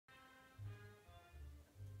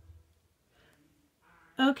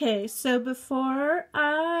Okay, so before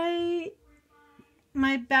my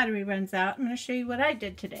battery runs out, I'm going to show you what I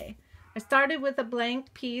did today. I started with a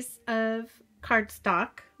blank piece of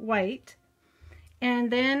cardstock, white,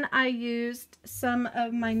 and then I used some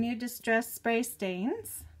of my new Distress spray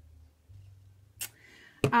stains.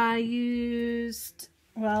 I used,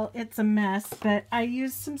 well, it's a mess, but I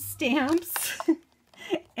used some stamps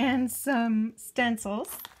and some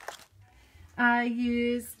stencils. I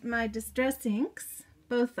used my Distress inks,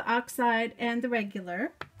 both the oxide and the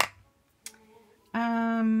regular.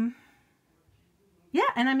 Yeah,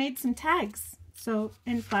 and I made some tags, so,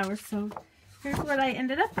 in flowers, so here's what I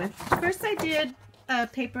ended up with. First I did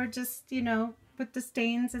paper, just, you know, with the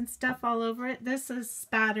stains and stuff all over it. This is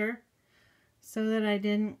spatter, so that I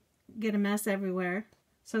didn't get a mess everywhere.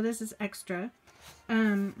 So this is extra.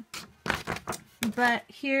 But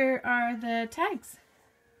here are the tags.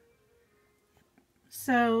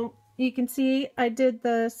 So you can see I did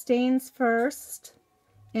the stains first,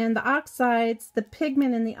 and the oxides, the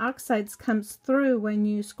pigment in the oxides comes through when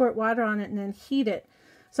you squirt water on it and then heat it.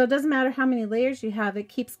 So it doesn't matter how many layers you have, it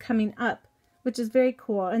keeps coming up, which is very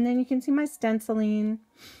cool. And then you can see my stenciling.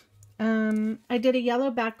 I did a yellow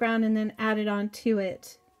background and then added on to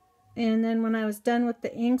it. And then when I was done with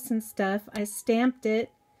the inks and stuff, I stamped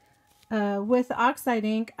it with oxide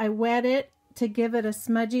ink. I wet it to give it a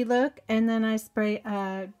smudgy look, and then I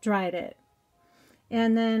dried it.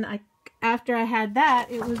 And then after I had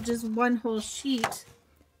that, it was just one whole sheet.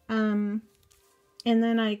 And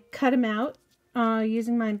then I cut them out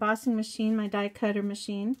using my embossing machine, my die cutter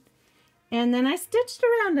machine. And then I stitched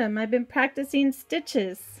around them. I've been practicing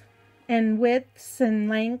stitches and widths and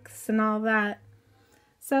lengths and all that.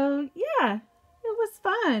 So yeah, it was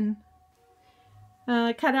fun.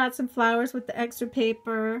 I cut out some flowers with the extra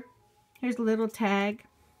paper. Here's a little tag.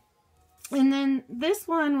 And then this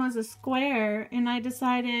one was a square, and I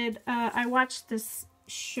decided, I watched this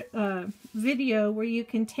video where you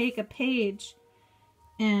can take a page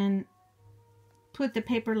and put the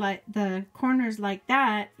paper like the corners like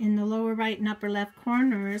that in the lower right and upper left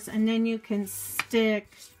corners, and then you can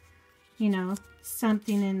stick, you know,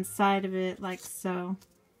 something inside of it like so.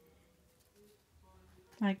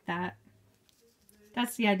 Like that.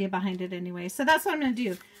 That's the idea behind it anyway. So that's what I'm going to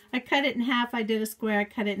do. I cut it in half. I did a square. I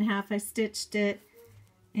cut it in half. I stitched it.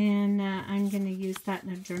 And I'm going to use that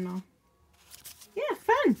in a journal. Yeah,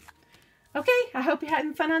 fun. Okay, I hope you're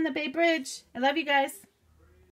having fun on the Bay Bridge. I love you guys.